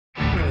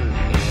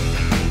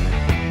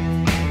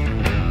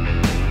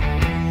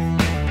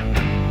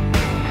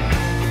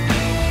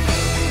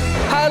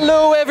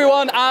Hello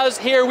everyone, as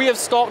here we have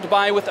stopped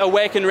by with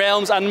Awaken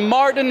Realms, and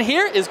Martin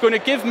here is going to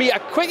give me a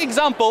quick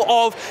example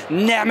of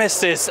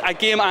Nemesis, a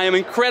game I am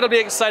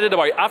incredibly excited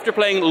about. After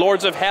playing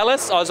Lords of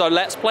Hellas as our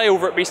Let's Play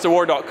over at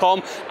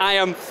beastofwar.com, I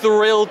am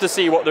thrilled to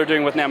see what they're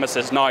doing with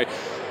Nemesis now.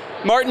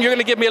 Martin, you're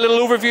going to give me a little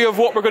overview of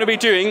what we're going to be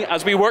doing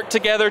as we work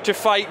together to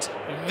fight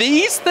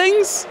these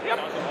things?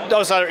 Yep.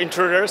 Those are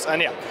intruders,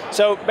 and yeah.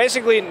 So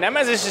basically,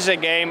 Nemesis is a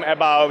game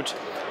about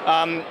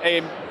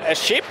a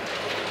ship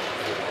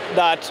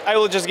that I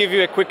will just give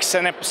you a quick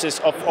synopsis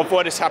of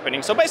what is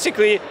happening. So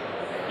basically,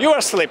 you are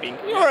sleeping.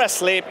 You are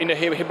asleep in the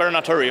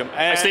hibernatorium.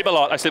 I sleep a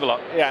lot. I sleep a lot.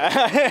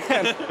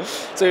 Yeah.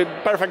 So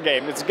perfect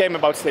game. It's a game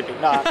about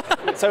sleeping. Nah.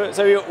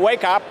 So you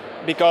wake up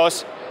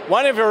because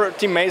one of your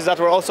teammates that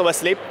were also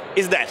asleep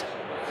is dead.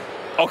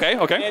 Okay,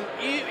 okay.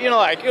 And you know,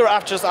 like you're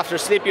just after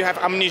sleep, you have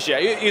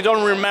amnesia. You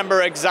don't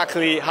remember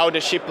exactly how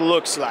the ship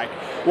looks like.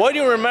 What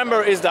you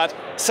remember is that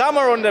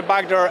somewhere on the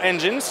back there are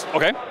engines.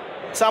 Okay.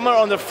 Somewhere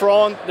on the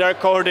front there are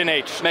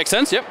coordinates. Makes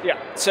sense. Yep. Yeah.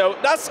 So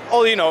that's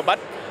all you know. But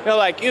you know,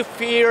 like you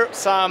hear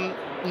some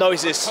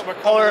noises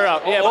all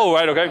around. Yeah, oh,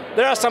 right. Okay.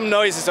 There are some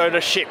noises on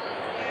the ship.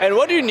 And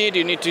what you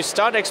need to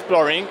start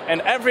exploring, and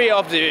every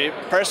of the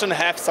person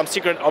have some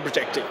secret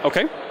objective.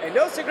 Okay. And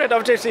those secret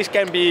objectives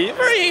can be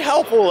very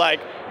helpful, like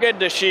get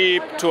the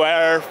ship to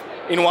Earth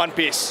in one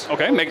piece.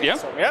 Okay, yeah.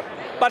 So, yeah.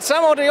 But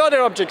some of the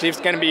other objectives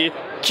can be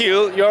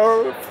kill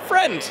your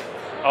friend.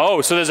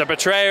 Oh, so there's a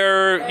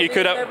betrayer, you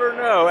could have... You never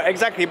know,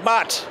 exactly,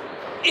 but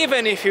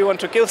even if you want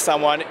to kill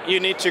someone, you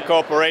need to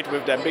cooperate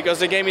with them, because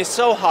the game is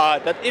so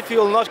hard that if you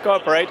will not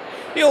cooperate,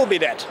 you'll be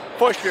dead,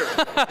 for sure.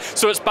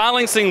 So it's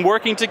balancing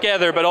working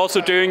together, but also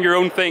doing your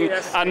own thing,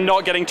 yes, and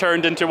not getting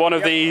turned into one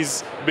of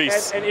these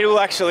beasts. And it will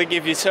actually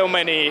give you so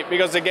many,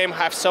 because the game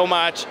has so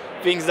much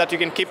things that you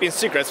can keep in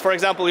secrets. For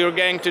example, you're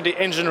going to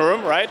the engine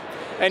room, right?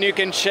 And you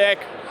can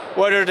check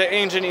whether the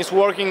engine is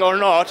working or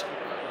not,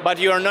 but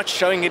you are not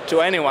showing it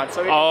to anyone.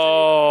 So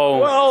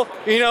well,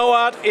 you know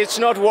what? It's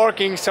not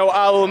working, so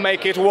I will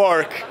make it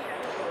work.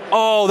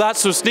 Oh, that's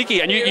so sneaky.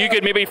 And you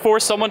could maybe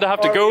force someone to have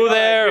to go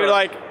there. You're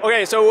like,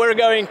 okay, so we're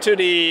going to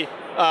the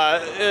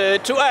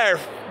to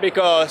Earth,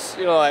 because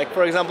you know, like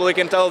for example, we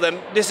can tell them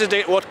this is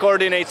what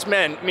coordinates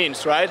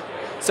means, right?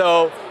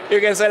 So you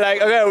can say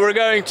like, okay, we're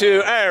going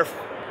to Earth,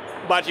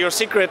 but your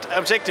secret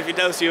objective, it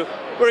tells you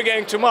we're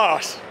going to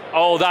Mars.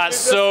 Oh, that's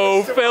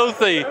so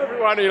filthy.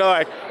 Everyone, you know,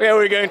 like, okay,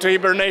 we're going to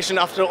hibernation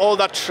after all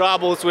that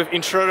troubles with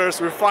intruders.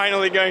 We're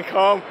finally going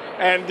home,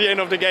 and at the end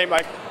of the game,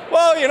 like,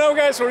 well, you know,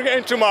 guys, we're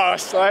going to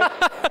Mars, right?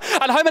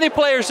 And how many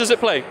players does it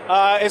play?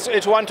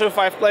 It's 1 to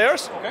 5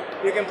 players. Okay.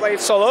 You can play it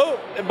solo,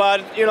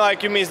 but you know,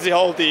 like you miss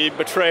the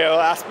betrayal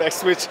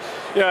aspects, which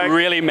you know,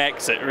 really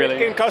makes it really.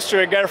 It can cost you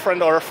a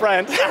girlfriend or a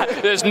friend.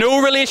 There's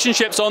no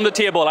relationships on the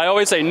table. I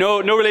always say no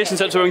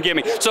relationships when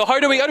gaming. So how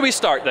do we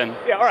start then?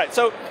 Yeah, all right.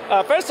 So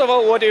first of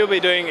all, what you'll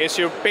be doing is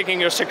you're picking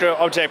your secret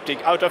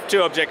objective out of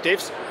 2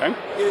 objectives. Okay.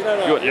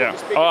 Good,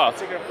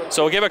 yeah.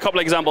 So I'll give a couple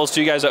of examples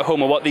to you guys at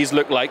home of what these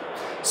look like.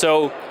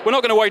 So we're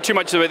not going to worry too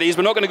much about these.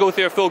 We're not going to go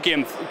through a full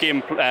game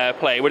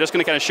play. We're just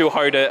going to kind of show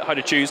how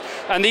to choose.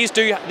 And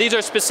these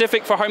are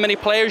specific for how many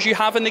players you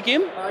have in the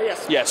game.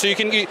 Yes. Yeah. So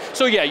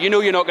you know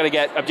you're not going to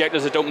get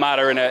objectives that don't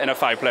matter in a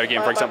 5-player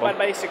game, for example. But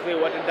basically,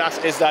 what it does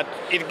is that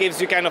it gives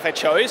you kind of a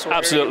choice.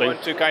 Absolutely. You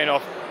want to kind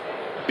of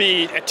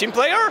be a team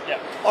player,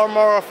 or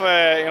more of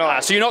a, you know.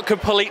 So you're not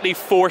completely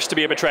forced to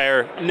be a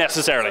betrayer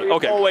necessarily. So you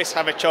okay. always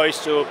have a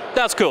choice to.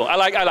 That's cool. I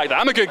like that.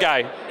 I'm a good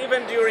guy.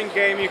 Even during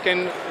game, you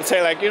can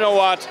say like, you know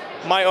what,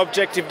 my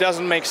objective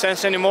doesn't make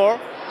sense anymore,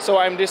 so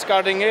I'm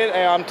discarding it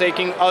and I'm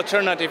taking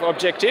alternative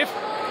objective.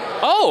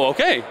 Oh,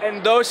 okay.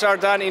 And those are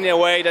done in a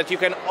way that you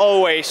can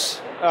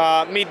always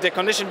meet the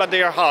condition, but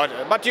they are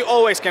harder. But you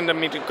always can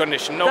meet the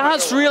condition.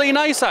 That's really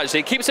nice, actually.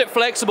 It keeps it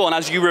flexible, and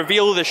as you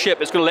reveal the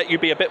ship, it's going to let you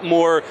be a bit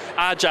more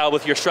agile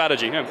with your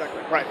strategy. Yeah.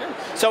 Exactly. Right.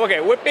 So,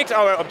 okay, we picked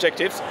our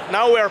objectives.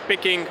 Now we are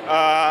picking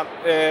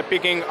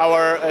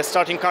our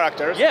starting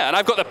characters. Yeah, and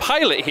I've got the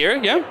pilot here.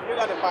 Yeah. You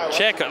got the pilot.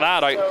 Check that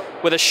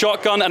out. With a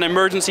shotgun and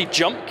emergency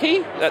jump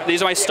key.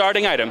 These are my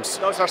starting items.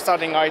 Those are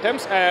starting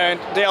items,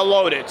 and they are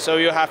loaded. So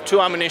you have 2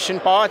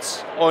 ammunition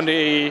pods on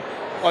the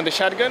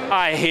shotgun.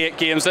 I hate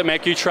games that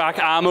make you track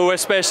ammo,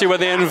 especially when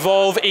they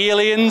involve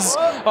aliens.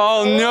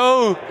 Oh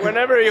no!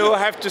 Whenever you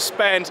have to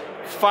spend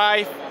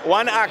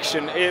one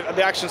action,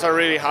 the actions are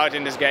really hard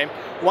in this game,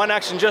 1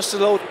 action just to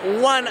load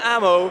 1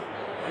 ammo,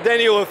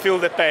 then you will feel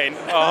the pain.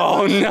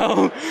 Oh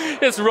no!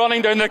 It's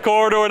running down the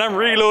corridor and I'm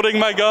reloading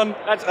my gun.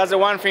 That's the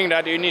one thing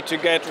that you need to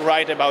get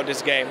right about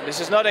this game.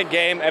 This is not a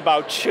game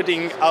about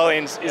shooting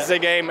aliens, it's a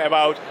game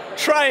about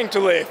trying to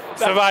live.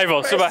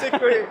 Survival.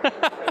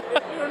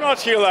 You're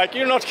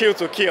not here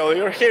to kill,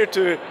 you're here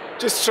to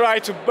just try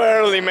to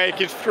barely make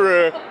it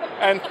through,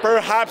 and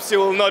perhaps you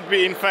will not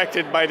be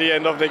infected by the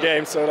end of the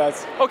game, so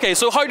that's... Okay,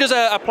 so how does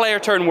a player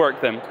turn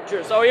work then?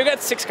 Sure, so you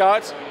get 6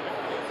 cards.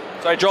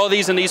 So I draw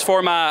these and these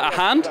form a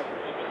hand?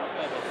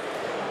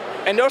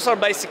 And those are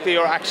basically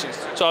your actions.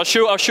 So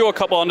I'll show a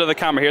couple under the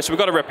camera here. So we've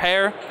got a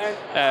repair,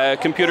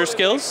 computer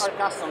skills. Are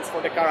customs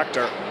for the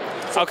character.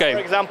 So Okay. For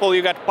example,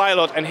 you got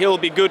pilot, and he'll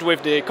be good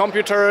with the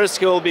computers.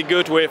 He'll be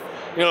good with,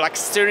 like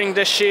steering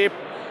the ship,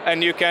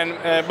 and you can.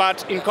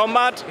 But in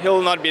combat,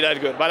 he'll not be that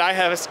good. But I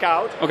have a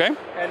scout. Okay.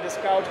 And the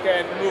scout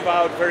can move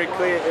out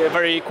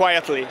very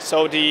quietly,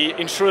 so the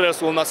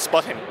intruders will not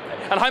spot him.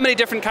 And how many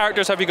different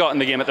characters have you got in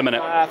the game at the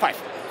minute? 5.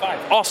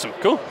 Awesome.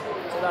 Cool.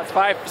 So that's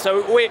 5.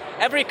 So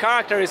every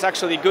character is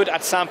actually good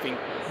at something.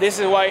 This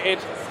is why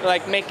it's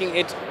like making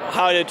it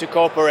harder to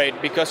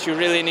cooperate, because you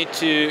really need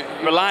to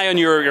Rely on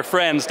your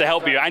friends to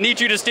help you. I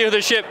need you to steer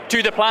the ship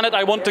to the planet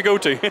I want to go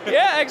to.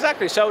 Yeah,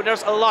 exactly. So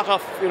there's a lot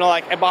of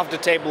like above the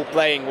table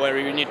playing where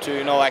you need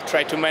to like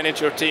try to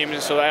manage your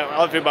team, so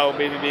everybody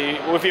will be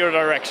with your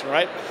direction,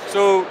 right?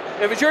 So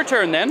if it's your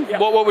turn then, Yeah.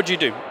 what would you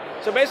do?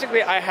 So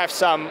basically, I have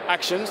some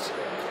actions,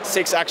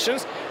 6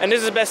 actions, and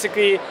this is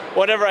basically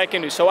whatever I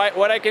can do. So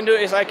what I can do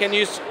is I can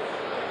use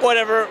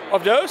whatever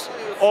of those,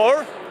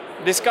 or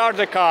discard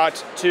the card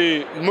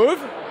to move.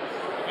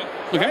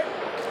 Okay.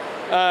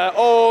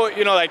 Or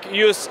like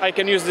I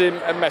can use the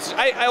message.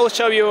 I will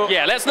show you.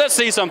 Yeah, let's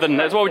see something.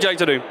 What would you like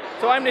to do?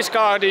 So I'm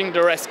discarding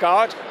the rest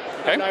card,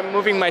 Okay. and I'm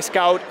moving my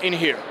scout in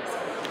here.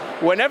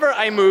 Whenever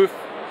I move,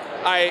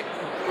 I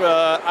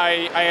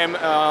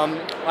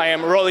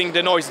am rolling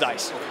the noise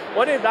dice.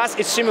 What it does,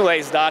 it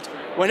simulates that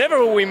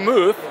whenever we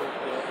move,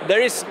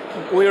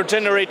 we're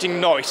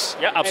generating noise.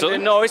 Yeah, absolutely.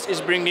 And the noise is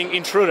bringing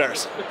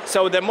intruders.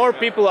 So the more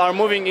people are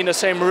moving in the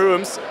same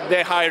rooms,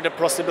 the higher the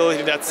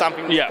possibility that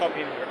something will come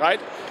in here,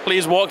 right?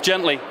 Please walk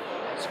gently.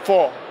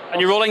 4.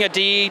 And you're rolling a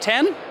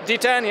D10?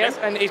 D10, yes,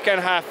 and it can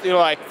have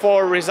like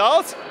 4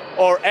 results,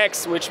 or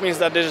X, which means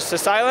that there's a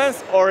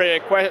silence, or a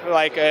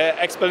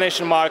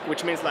exclamation mark,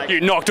 which means like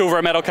You knocked over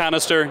a metal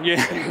canister.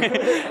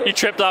 You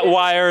tripped that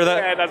wire.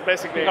 yeah, that's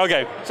basically it.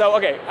 Okay. So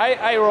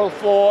I roll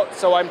 4,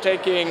 so I'm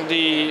taking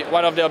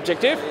one of the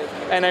objective,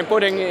 and I'm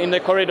putting in the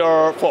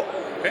corridor 4.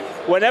 Okay.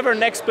 Whenever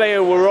next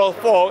player will roll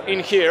 4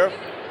 in here,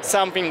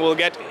 something will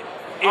get.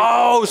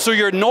 Oh, so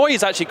your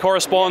noise actually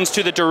corresponds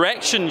to the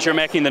directions you're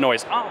making the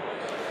noise. Oh.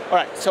 All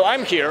right, so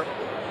I'm here,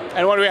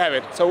 and what do we have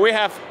it? So we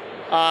have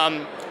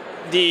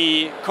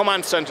the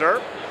command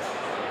center.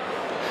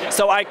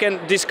 So I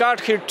can discard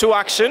here 2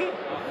 action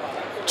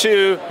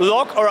to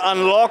lock or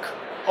unlock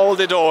all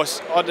the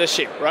doors of the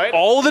ship, right?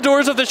 All the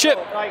doors of the ship.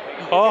 Like,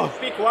 Oh.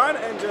 pick one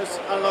and just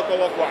unlock or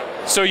lock one.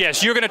 So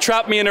yes, you're going to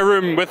trap me in a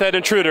room with an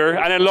intruder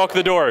and then lock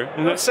the door.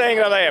 I'm not saying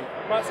that I am.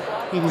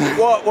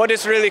 What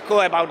is really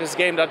cool about this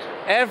game that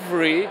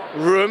every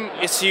room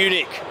is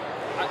unique.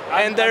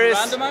 And there is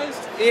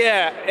randomized?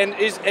 Yeah,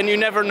 and you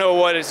never know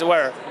what is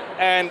where.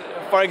 And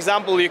for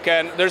example,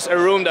 there's a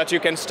room that you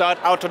can start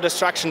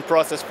auto-destruction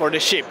process for the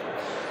ship.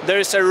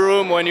 There's a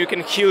room when you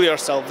can heal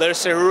yourself.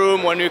 There's a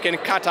room when you can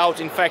cut out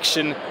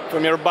infection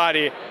from your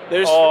body.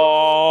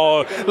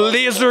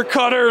 Laser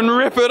cutter and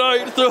rip it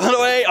out, throw it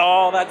away.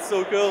 Oh, that's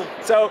so cool.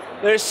 So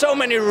there's so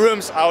many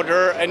rooms out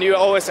there, and you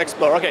always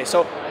explore. Okay,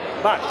 so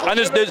and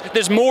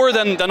there's more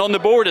than on the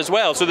board as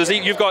well. So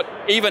you've got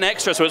even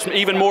extra, so it's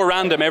even more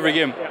random every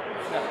game. Yeah.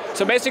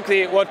 So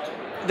basically,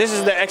 this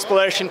is the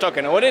exploration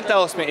token. What it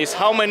tells me is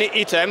how many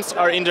items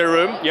are in the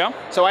room. Yeah.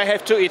 So I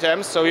have 2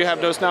 items, so you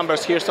have those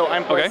numbers here, so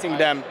I'm placing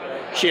them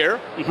here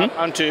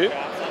on 2.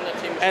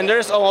 And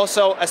there's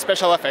also a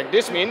special effect.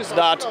 This means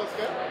that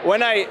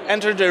when I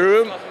enter the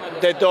room,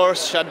 the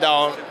doors shut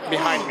down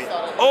behind me.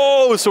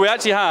 Oh, so we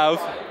actually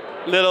have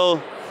little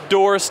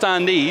door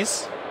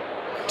standees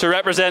to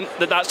represent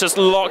that that's just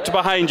locked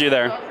behind you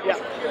there. Yeah.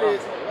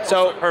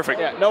 So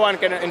perfect. Yeah, no one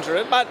can enter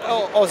it, but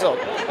also.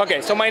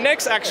 Okay, so my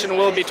next action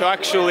will be to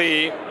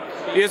actually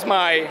use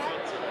my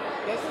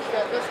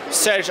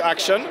surge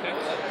action,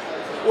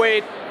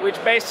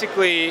 which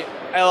basically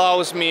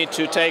allows me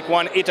to take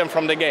 1 item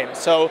from the game.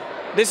 So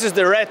this is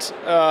the red,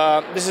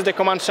 this is the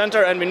command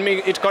center, and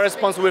it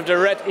corresponds with the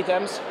red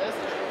items.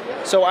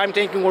 So I'm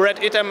taking a red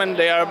item, and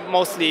they are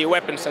mostly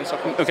weapons and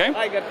stuff. Okay.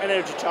 I get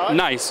energy charge.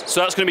 Nice. So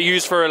that's going to be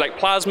used for like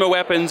plasma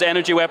weapons,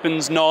 energy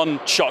weapons,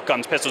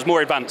 non-shotguns, pistols,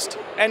 more advanced.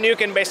 And you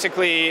can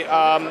basically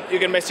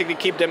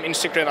keep them in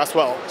secret as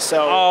well.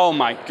 So. Oh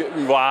my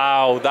god!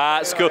 Wow,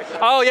 that's cool.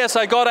 Oh yes,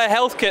 I got a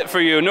health kit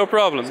for you. No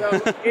problem. So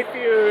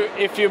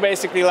if you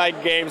basically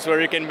like games where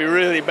you can be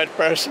really bad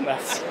person,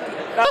 that's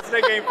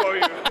the game for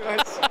you.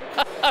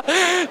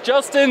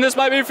 Justin, this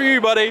might be for you,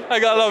 buddy. I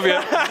gotta love you.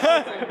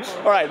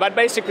 All right, but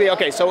basically,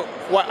 okay. So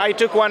I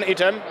took 1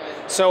 item,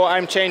 so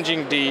I'm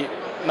changing the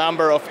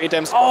number of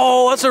items.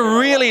 Oh, that's a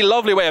really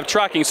lovely way of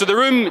tracking. So the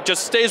room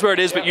just stays where it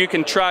is, but you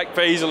can track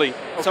very easily.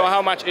 Okay. So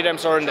how much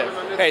items are in there?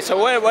 Okay,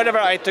 so whenever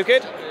I took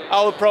it,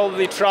 I'll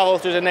probably travel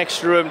to the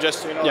next room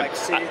just to like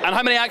see. And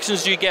how many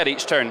actions do you get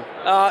each turn?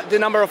 The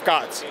number of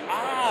cards.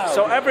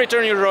 So every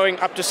turn you're drawing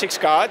up to 6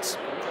 cards,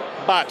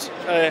 but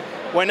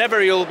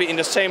whenever you'll be in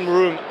the same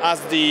room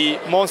as the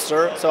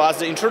monster, so as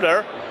the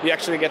intruder, you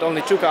actually get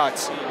only 2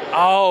 cards.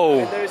 Oh.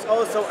 And there is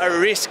also a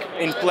risk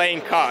in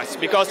playing cards,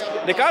 because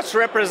the cards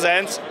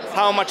represent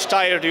how much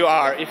tired you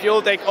are. If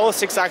you'll take all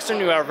 6 actions,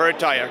 you are very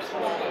tired.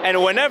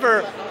 And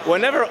whenever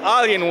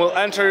alien will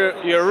enter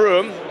your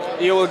room,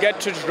 you will get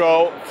to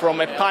draw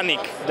from a panic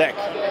deck.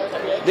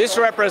 This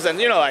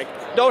represents, you know, like,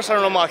 those are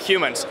normal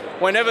humans.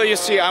 Whenever you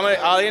see an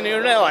alien,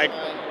 you're like,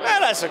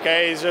 that's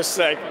okay, it's just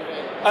like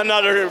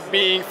another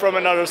being from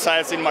another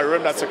side in my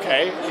room, that's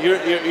okay.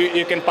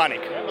 You can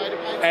panic.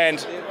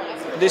 And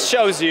this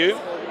shows you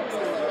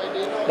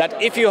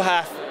that if you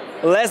have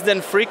less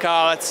than 3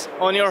 cards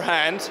on your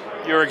hand,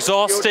 you're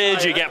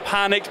exhausted, you get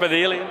panicked by the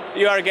alien.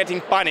 You are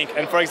getting panicked,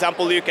 and for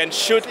example, you can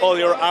shoot all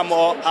your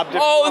ammo up the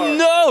floor. Oh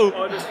no!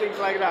 Or just things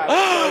like that.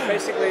 So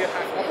basically, you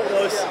have all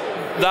those.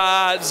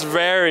 That's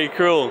very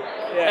cool.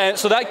 Yeah. And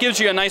so that gives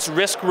you a nice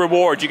risk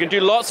reward. You can do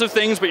lots of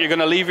things, but you're going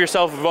to leave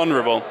yourself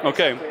vulnerable.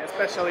 Okay.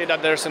 Especially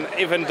that there's an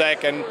event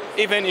deck, and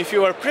even if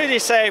you are pretty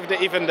safe, the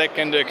event deck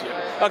can do it.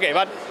 Okay,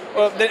 but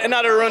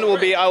another run will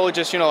be I will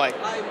just, you know, like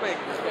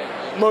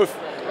move.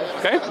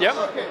 Okay.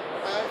 Yeah.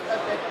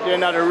 Do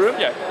another room.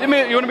 Yeah.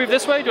 You want to move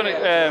this way? Do you want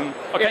to,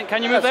 okay.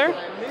 Can you move there?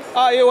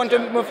 You want to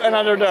move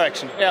another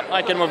direction? Yeah,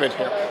 I can move it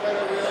here.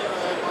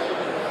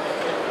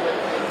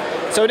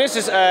 So this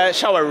is a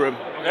shower room.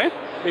 Okay.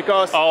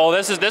 Because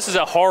this is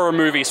a horror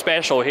movie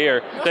special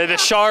here. The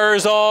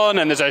shower's on,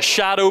 and there's a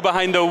shadow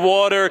behind the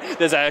water.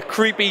 There's a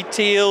creepy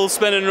tail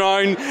spinning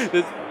around.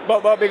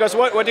 But because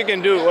what you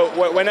can do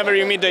whenever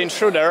you meet the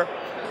intruder,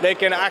 they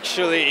can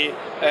actually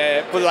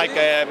put like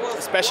a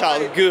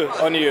special goo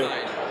on you,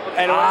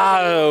 and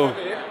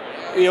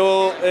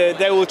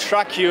they will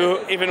track you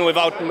even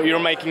without you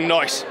making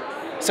noise.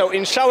 So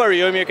in shower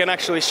room, you can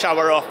actually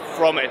shower off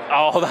from it.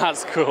 Oh,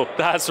 that's cool.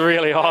 That's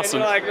really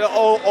awesome. And, like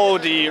all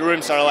the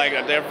rooms are like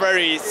that. They're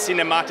very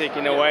cinematic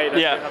in a way. That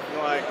yeah. You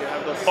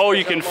have those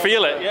you can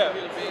feel it. Yeah.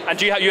 And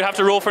do you have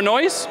to roll for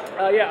noise?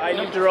 Yeah, I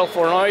need to roll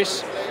for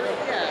noise.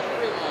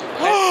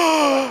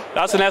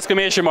 That's an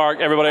exclamation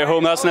mark, everybody at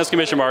home. That's an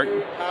exclamation mark.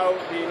 How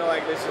do you know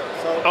like this?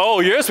 So oh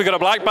yes, we got a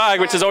black bag,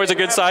 which is always a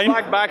good sign.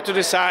 Black bag to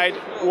decide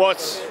what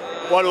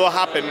will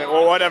happen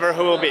or whatever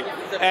who will be,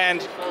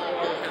 and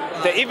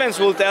the events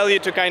will tell you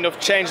to kind of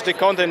change the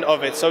content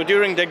of it. So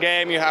during the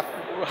game, you have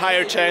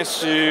higher chance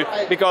to,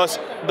 because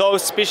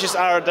those species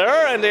are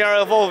there and they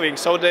are evolving.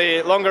 So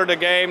the longer the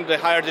game, the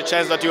higher the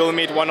chance that you will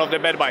meet one of the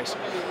bad guys.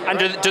 And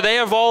do they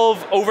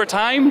evolve over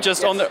time?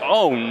 Just yes. On the?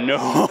 Oh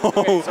no!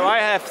 Okay, so I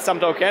have some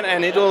token,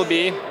 and it will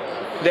be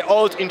the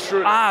old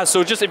intruder.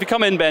 So just if you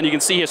come in, Ben, you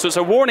can see here. So it's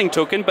a warning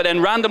token, but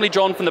then randomly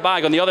drawn from the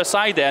bag on the other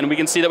side. Then we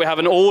can see that we have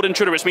an old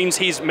intruder, which means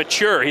he's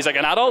mature. He's like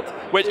an adult.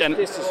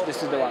 This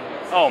is the one.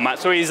 Oh man!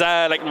 So he's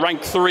like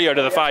rank 3 out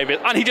of the 5,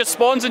 and he just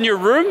spawns in your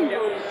room. Yeah.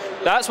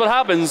 That's what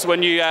happens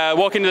when you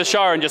walk into the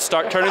shower and just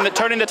start turning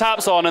the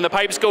taps on, and the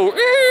pipes go.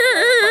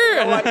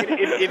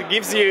 It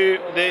gives you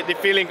the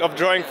feeling of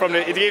drawing from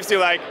it gives you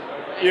like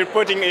you're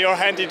putting your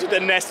hand into the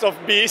nest of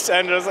bees,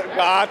 and there's like,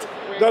 God,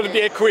 don't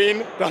be a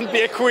queen, don't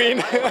be a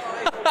queen.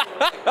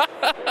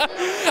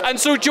 And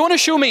so do you want to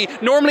show me,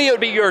 normally it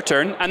would be your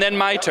turn and then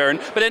my turn,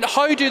 but then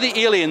how do the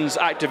aliens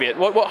activate?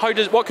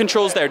 What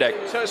controls their deck?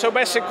 So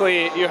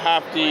basically you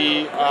have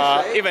the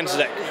events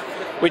deck,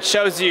 which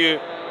shows you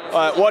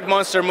what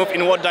monster move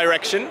in what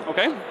direction.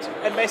 Okay.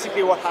 And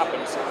basically what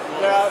happens.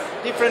 There are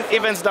different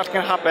events that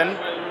can happen.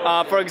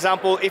 For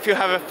example, if you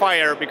have a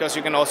fire, because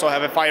you can also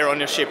have a fire on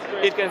your ship,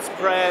 it can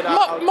spread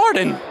out.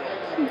 Martin!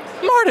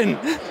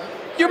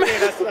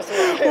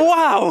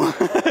 Wow!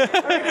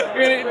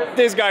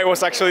 This guy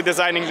was actually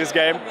designing this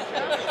game.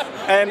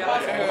 And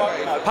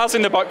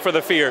passing the buck for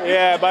the fear.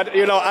 Yeah, but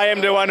you know, I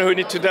am the one who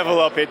needs to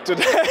develop it.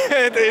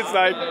 It's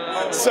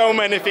like so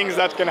many things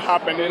that can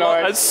happen, you know.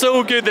 It's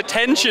so good. The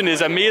tension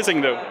is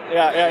amazing, though.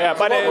 Yeah.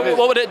 But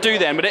what would it do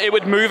then? It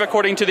would move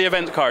according to the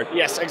event card.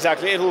 Yes,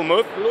 exactly. It will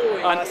move.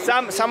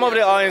 Some of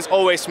the aliens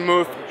always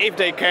move. If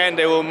they can,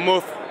 they will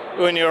move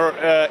when you're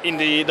in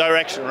the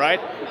direction,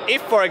 right?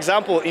 If, for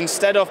example,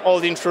 instead of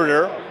old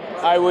intruder,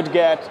 I would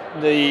get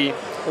the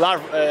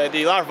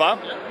larva,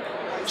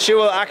 she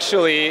will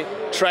actually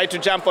try to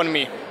jump on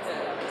me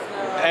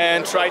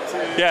and try to.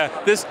 Yeah,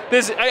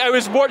 I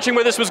was watching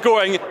where this was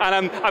going,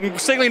 and I'm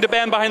signaling to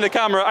Ben behind the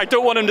camera. I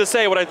don't want him to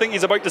say what I think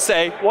he's about to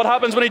say. What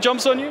happens when he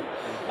jumps on you?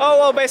 Oh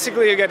well,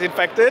 basically you get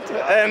infected,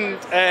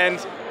 and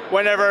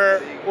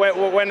whenever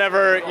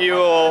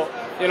you.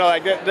 You know,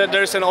 like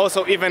there's an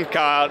also event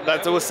card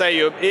that will say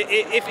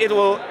if it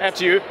will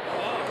at you,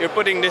 you're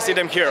putting this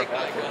item here,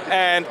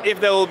 and if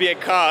there will be a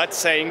card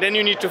saying, then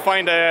you need to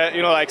find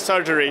a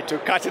surgery to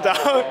cut it out.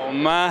 Oh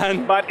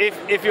man! But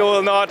if you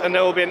will not, and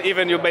there will be an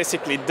event, you're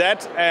basically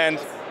dead, and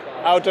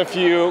out of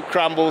you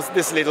crumbles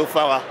this little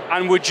fella.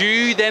 And would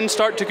you then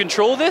start to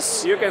control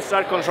this? You can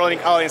start controlling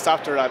aliens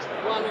after that.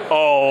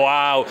 Oh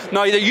wow!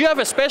 Now you have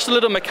a special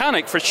little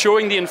mechanic for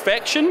showing the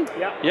infection.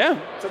 Yeah.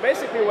 So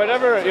basically,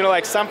 whenever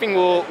something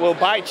will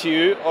bite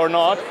you or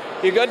not,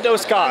 you got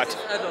those cards.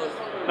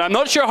 Now, I'm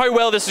not sure how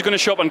well this is going to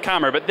show up on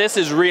camera, but this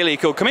is really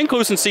cool. Come in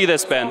close and see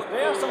this, Ben.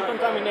 There are some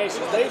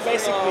contaminations. They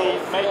basically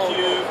make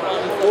you.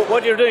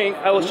 What you're doing,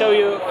 I will show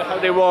you how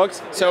they work.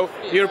 So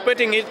you're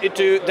putting it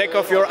into deck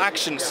of your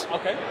actions.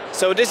 Okay.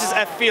 So this is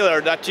a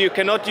filler that you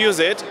cannot use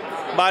it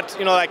but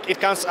you know, like it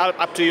counts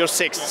up to your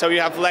 6th, so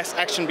you have less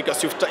action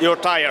because you're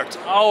tired.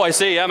 Oh, I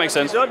see. That makes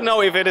sense. You don't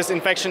know if it is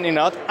infection or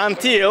not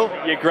until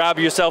you grab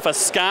yourself a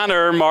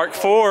scanner Mark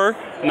IV.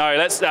 Now,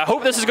 I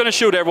hope this is going to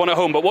show to everyone at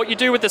home, but what you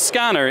do with the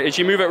scanner is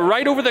you move it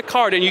right over the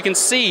card and you can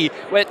see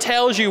it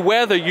tells you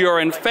whether you're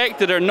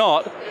infected or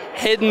not,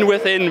 hidden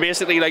within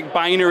basically like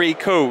binary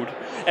code.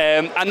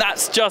 And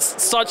that's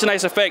just such a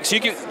nice effect. So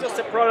you can, it's just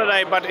a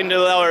prototype, but in the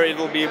lower it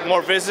will be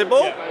more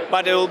visible,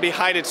 but it will be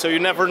hidden, so you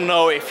never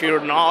know if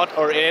you're not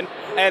or in.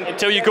 And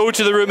until you go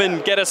to the room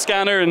and get a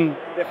scanner. And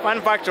the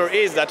fun factor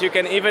is that you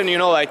can even, you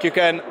know, like you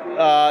can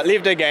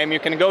leave the game, you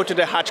can go to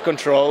the hatch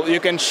control, you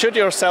can shoot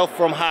yourself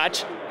from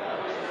hatch,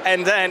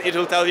 and then it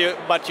will tell you,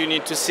 but you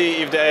need to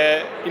see if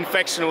the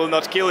infection will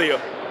not kill you.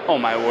 Oh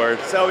my word.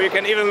 So you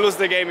can even lose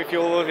the game if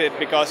you lose it,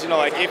 because, you know,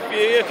 like if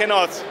you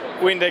cannot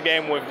win the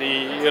game with the,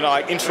 you know,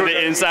 like intruder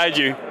inside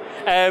you.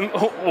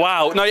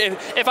 Wow. Now,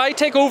 if I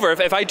take over,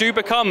 if I do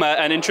become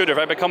an intruder, if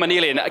I become an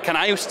alien, can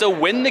I still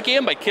win the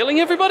game by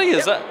killing everybody?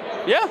 Is that?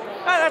 Yeah?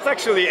 That's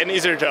actually an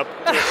easier job.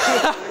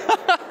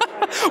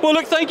 Well,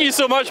 look, thank you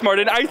so much,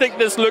 Martin. I think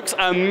this looks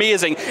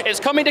amazing. It's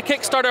coming to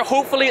Kickstarter,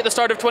 hopefully at the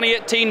start of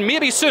 2018,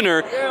 maybe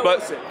sooner. Yeah,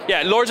 but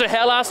yeah, Lords of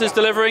Hellas is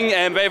delivering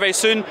very, very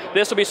soon.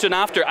 This will be soon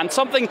after. And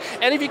something,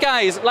 any of you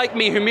guys like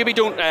me who maybe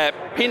don't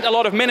paint a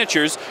lot of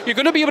miniatures, you're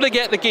going to be able to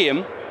get the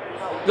game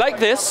like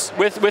this,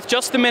 with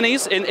just the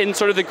minis in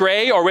sort of the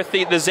grey or with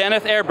the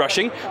Zenith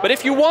airbrushing. But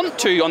if you want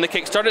to on the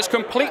Kickstarter, it's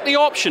completely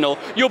optional.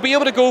 You'll be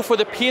able to go for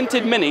the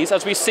painted minis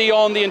as we see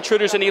on the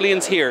Intruders and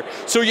Aliens here.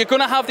 So you're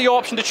going to have the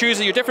option to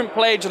choose your different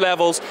pledge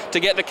levels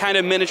to get the kind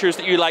of miniatures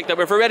that you like that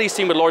we've already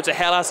seen with Lords of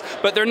Hellas,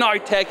 but they're now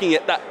taking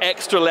it that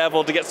extra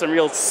level to get some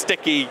real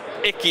sticky,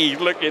 icky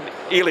looking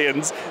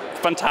aliens.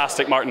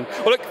 Fantastic, Martin.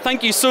 Well, look,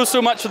 thank you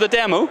so much for the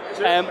demo.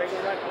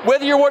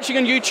 Whether you're watching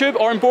on YouTube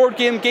or on Board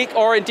Game Geek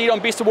or indeed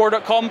on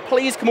beastofwar.com,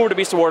 please come over to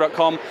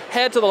beastofwar.com,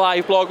 head to the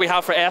live blog we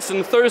have for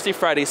Essen, Thursday,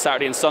 Friday,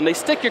 Saturday and Sunday.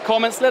 Stick your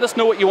comments, let us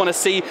know what you want to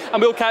see, and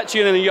we'll catch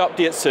you in a new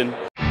update soon.